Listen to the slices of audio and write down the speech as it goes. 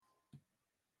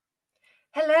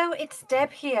Hello, it's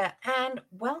Deb here, and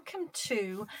welcome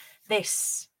to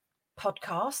this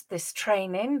podcast, this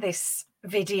training, this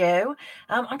video.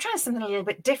 I'm trying something a little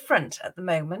bit different at the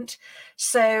moment,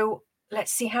 so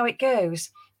let's see how it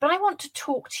goes. But I want to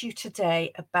talk to you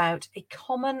today about a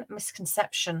common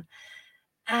misconception,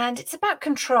 and it's about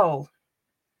control.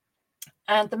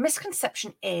 And the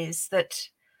misconception is that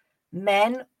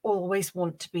men always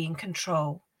want to be in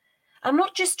control. I'm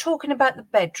not just talking about the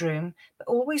bedroom, but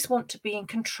always want to be in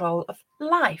control of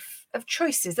life, of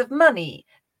choices, of money,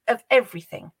 of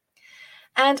everything.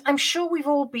 And I'm sure we've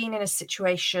all been in a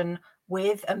situation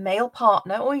with a male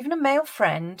partner or even a male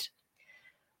friend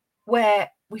where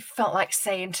we felt like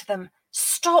saying to them,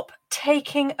 stop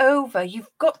taking over. You've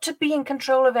got to be in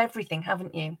control of everything,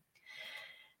 haven't you?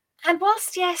 And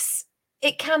whilst, yes,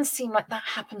 it can seem like that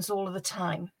happens all of the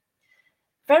time,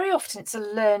 very often it's a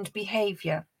learned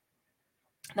behavior.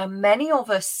 Now, many of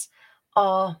us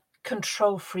are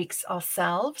control freaks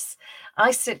ourselves.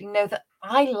 I certainly know that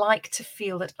I like to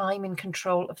feel that I'm in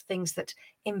control of things that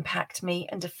impact me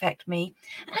and affect me.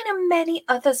 And I know many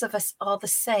others of us are the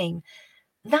same.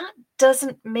 That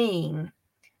doesn't mean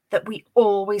that we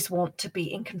always want to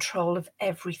be in control of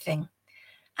everything.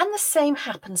 And the same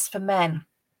happens for men.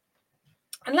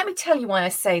 And let me tell you why I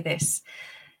say this.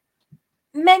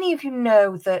 Many of you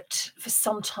know that for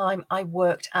some time I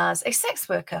worked as a sex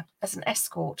worker, as an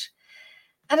escort.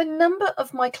 And a number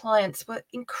of my clients were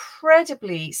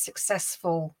incredibly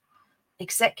successful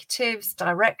executives,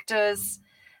 directors.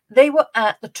 They were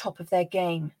at the top of their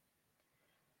game.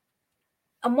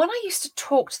 And when I used to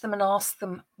talk to them and ask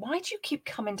them, why do you keep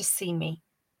coming to see me?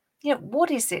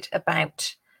 What is it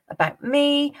about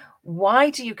me? Why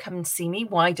do you come and see me?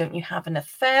 Why don't you have an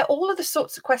affair? All of the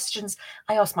sorts of questions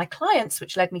I asked my clients,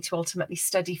 which led me to ultimately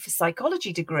study for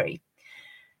psychology degree.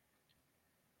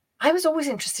 I was always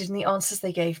interested in the answers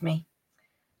they gave me.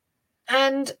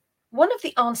 And one of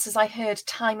the answers I heard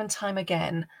time and time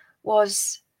again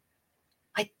was,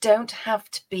 I don't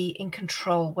have to be in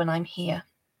control when I'm here.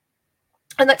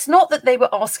 And that's not that they were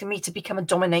asking me to become a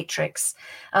dominatrix.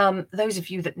 Those of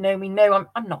you that know me know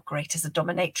I'm not great as a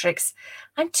dominatrix.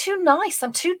 I'm too nice.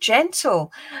 I'm too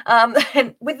gentle.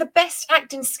 And with the best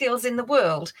acting skills in the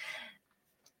world,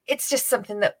 it's just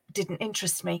something that didn't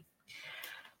interest me.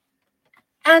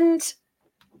 And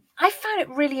I found it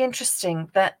really interesting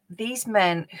that these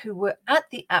men who were at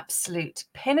the absolute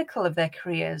pinnacle of their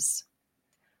careers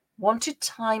wanted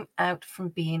time out from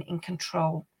being in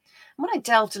control. And when I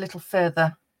delved a little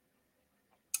further,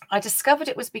 I discovered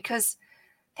it was because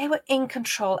they were in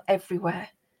control everywhere,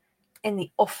 in the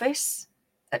office,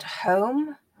 at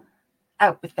home,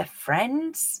 out with their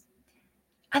friends.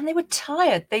 And they were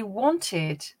tired. They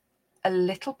wanted a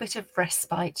little bit of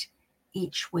respite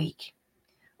each week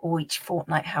or each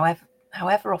fortnight,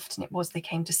 however often it was they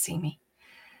came to see me.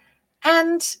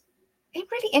 And it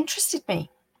really interested me.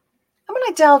 And when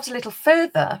I delved a little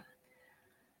further,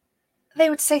 they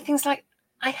would say things like,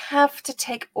 I have to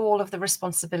take all of the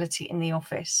responsibility in the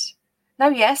office. Now,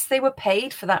 yes, they were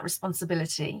paid for that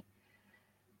responsibility,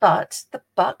 but the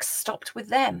buck stopped with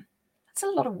them. That's a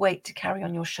lot of weight to carry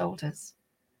on your shoulders.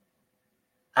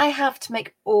 I have to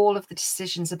make all of the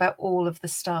decisions about all of the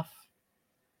stuff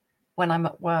when I'm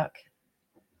at work.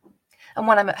 And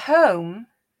when I'm at home,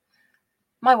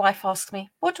 my wife asks me,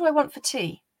 what do I want for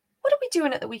tea? What are we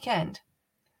doing at the weekend?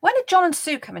 When are John and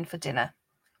Sue coming for dinner?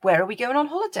 Where are we going on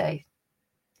holiday?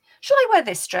 Shall I wear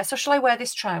this dress or shall I wear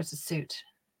this trouser suit?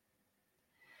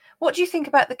 What do you think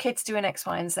about the kids doing X,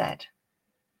 Y, and Z?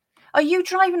 Are you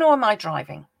driving or am I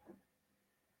driving?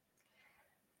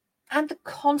 And the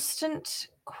constant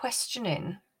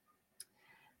questioning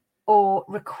or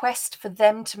request for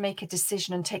them to make a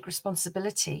decision and take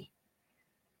responsibility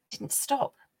didn't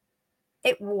stop.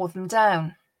 It wore them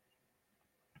down.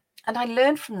 And I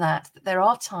learned from that there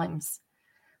are times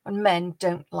when men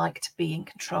don't like to be in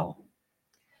control.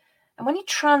 And when you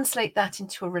translate that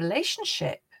into a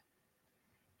relationship,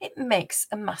 it makes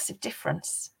a massive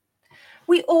difference.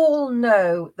 We all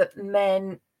know that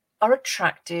men are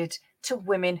attracted to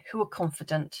women who are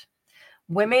confident,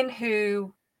 women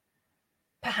who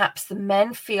perhaps the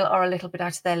men feel are a little bit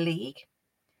out of their league,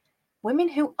 women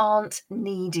who aren't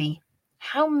needy.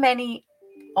 How many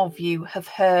of you have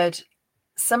heard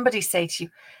somebody say to you,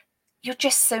 you're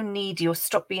just so needy, or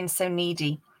stop being so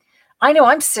needy? I know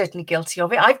I'm certainly guilty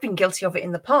of it. I've been guilty of it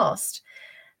in the past.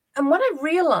 And when I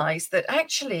realized that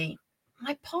actually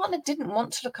my partner didn't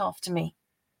want to look after me,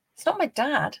 he's not my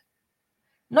dad,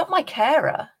 not my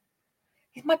carer,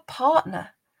 he's my partner.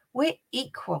 We're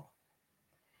equal.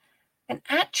 And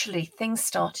actually things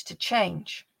started to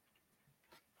change.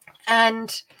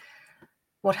 And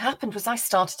What happened was I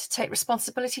started to take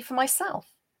responsibility for myself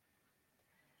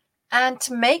and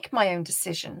to make my own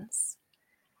decisions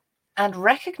and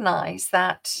recognize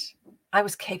that I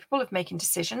was capable of making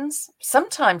decisions.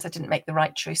 Sometimes I didn't make the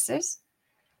right choices,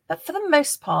 but for the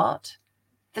most part,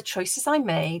 the choices I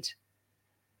made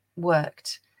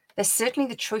worked. They're certainly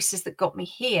the choices that got me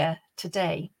here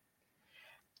today,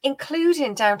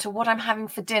 including down to what I'm having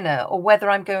for dinner, or whether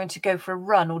I'm going to go for a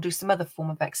run or do some other form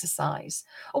of exercise,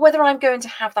 or whether I'm going to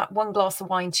have that one glass of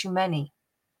wine too many.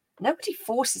 Nobody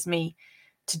forces me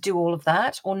to do all of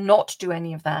that or not do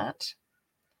any of that.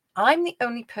 I'm the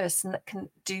only person that can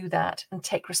do that and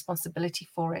take responsibility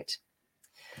for it.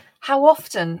 How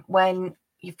often, when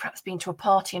you've perhaps been to a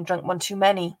party and drunk one too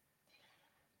many,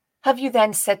 have you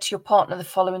then said to your partner the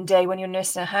following day when you're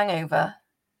nursing a hangover,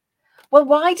 well,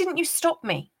 why didn't you stop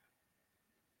me?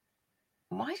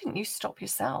 Why didn't you stop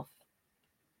yourself?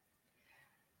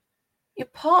 Your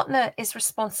partner is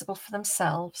responsible for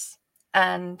themselves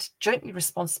and jointly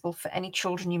responsible for any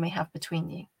children you may have between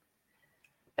you.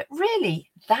 But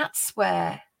really, that's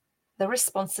where the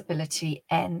responsibility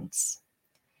ends.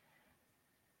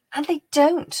 And they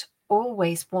don't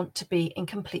always want to be in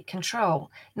complete control.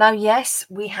 Now, yes,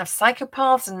 we have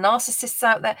psychopaths and narcissists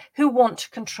out there who want to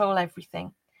control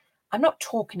everything. I'm not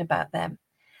talking about them.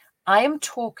 I am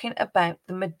talking about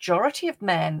the majority of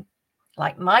men,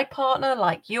 like my partner,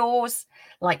 like yours,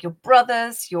 like your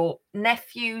brothers, your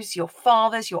nephews, your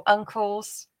fathers, your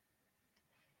uncles,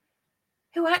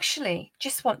 who actually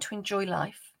just want to enjoy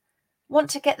life, want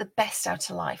to get the best out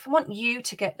of life, and want you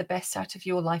to get the best out of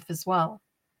your life as well.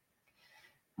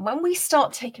 When we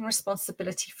start taking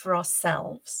responsibility for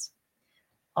ourselves,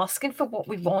 asking for what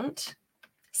we want,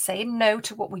 saying no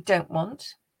to what we don't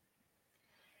want,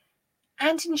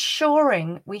 and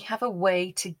ensuring we have a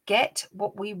way to get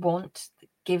what we want that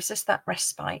gives us that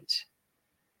respite,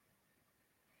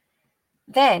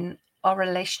 then our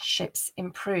relationships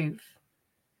improve.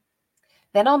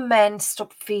 Then our men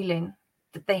stop feeling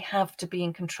that they have to be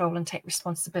in control and take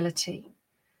responsibility,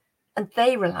 and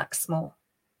they relax more.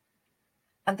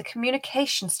 And the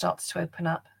communication starts to open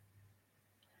up.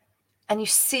 And you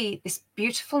see this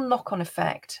beautiful knock-on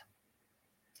effect.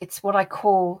 It's what I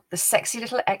call the sexy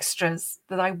little extras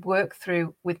that I work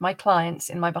through with my clients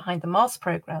in my Behind the Mask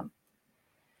program.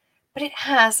 But it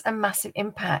has a massive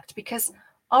impact because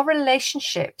our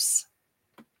relationships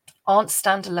aren't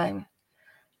standalone.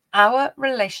 Our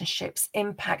relationships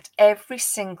impact every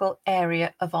single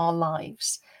area of our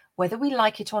lives, whether we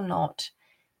like it or not.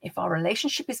 If our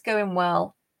relationship is going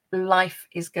well, life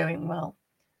is going well.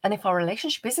 And if our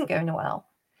relationship isn't going well,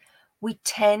 we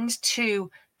tend to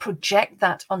project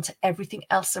that onto everything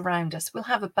else around us. We'll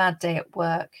have a bad day at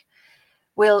work.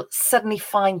 We'll suddenly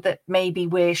find that maybe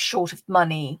we're short of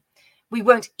money. We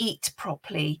won't eat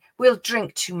properly. We'll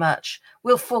drink too much.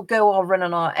 We'll forego our run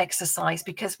and our exercise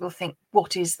because we'll think,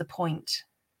 what is the point?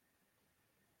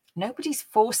 Nobody's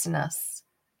forcing us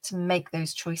to make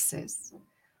those choices.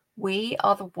 We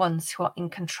are the ones who are in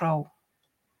control.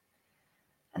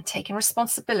 And taking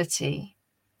responsibility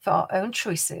for our own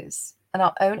choices and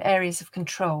our own areas of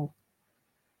control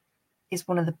is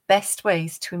one of the best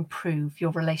ways to improve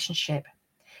your relationship.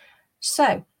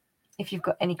 So, if you've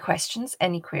got any questions,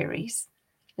 any queries,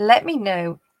 let me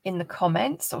know in the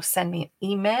comments or send me an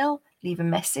email, leave a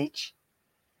message,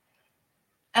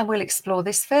 and we'll explore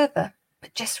this further.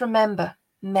 But just remember,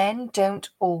 men don't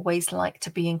always like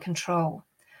to be in control.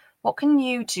 What can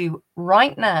you do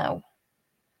right now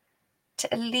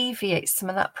to alleviate some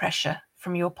of that pressure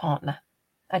from your partner?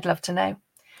 I'd love to know.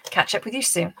 Catch up with you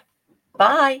soon.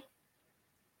 Bye.